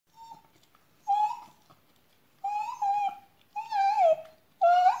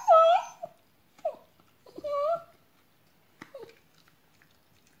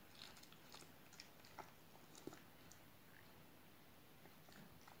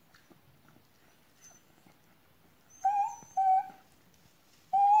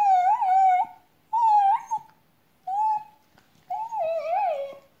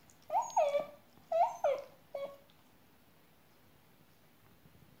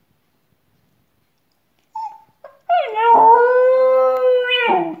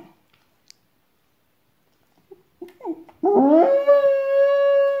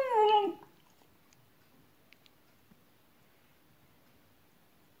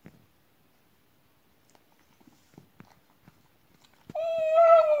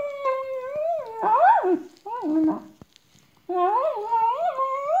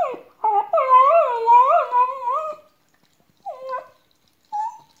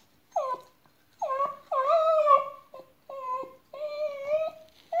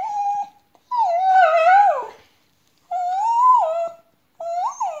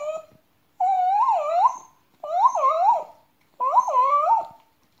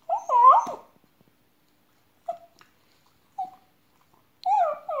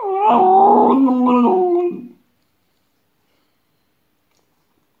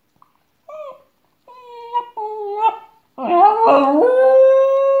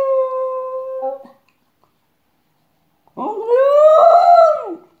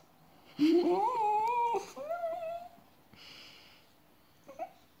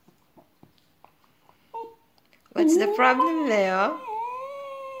problem, Leo?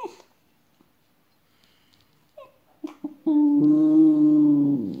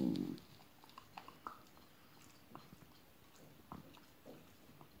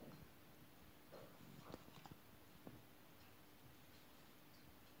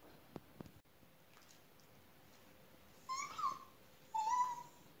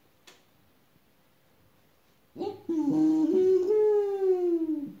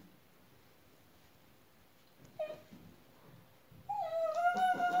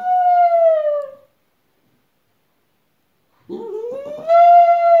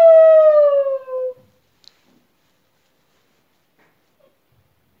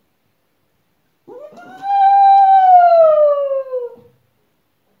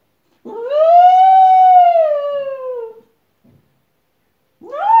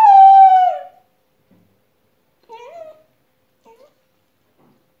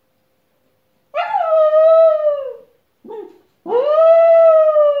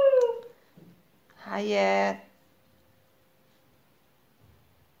 Hayat.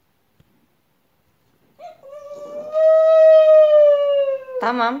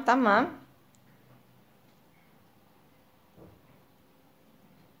 Tamam, tamam.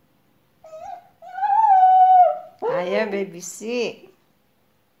 Hayır bebisi.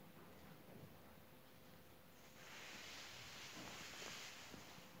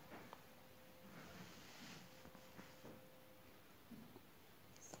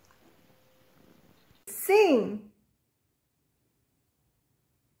 Sing.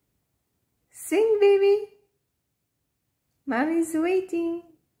 Sing, baby. Mommy's waiting.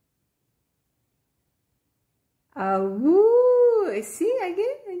 Woo. Sing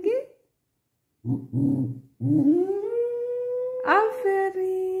again.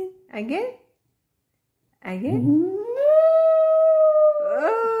 Aferin. Again.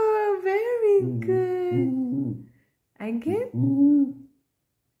 Oh, very good. Again.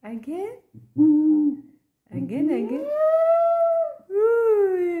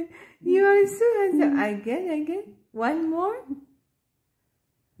 Ooh, you are so handsome. Again. One more.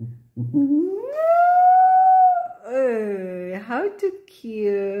 Oh, how too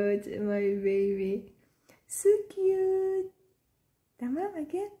cute, my baby. So cute. Tamam,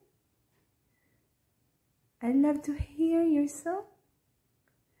 again. I love to hear your song.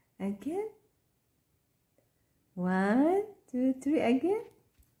 Again. 1, 2, 3, again.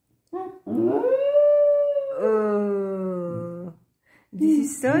 Oh, this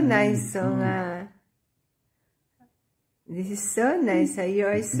is so nice song. This is so nice. You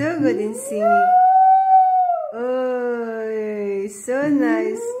are so good in singing. Oh, so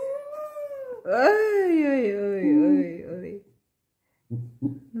nice. Oi.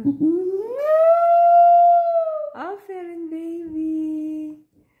 Aferin, baby.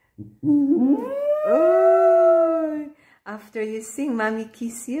 Oh, after you sing, mommy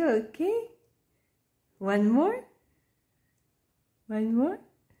kiss you, okay? One more.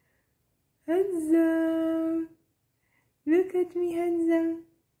 Handsome. Look at me, handsome.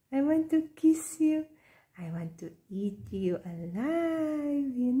 I want to kiss you. I want to eat you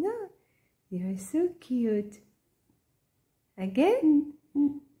alive, you know. You're so cute. Again?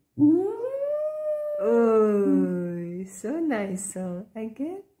 Oh, so nice song.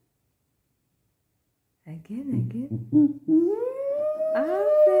 Again.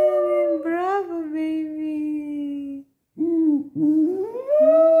 Aferin, bravo, baby.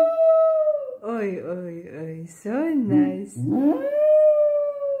 Oi, so nice.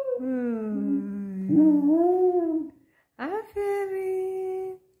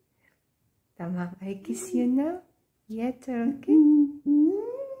 Aferin. Tamam, I kiss you now. Yet, okay?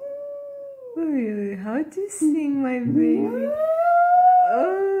 Oi, how to sing, my baby.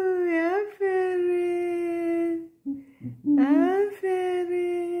 Oh, Aferin.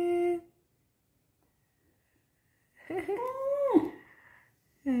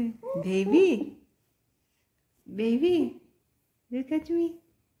 Baby, look at me.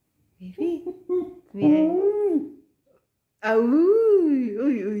 Baby,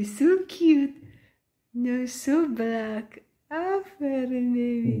 oh, so cute. No, so black. Aferin,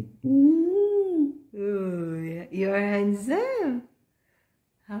 baby. Oh, you're handsome.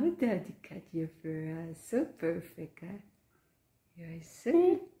 How daddy cut your fur? So perfect, huh? You're so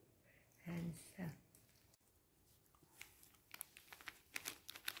handsome.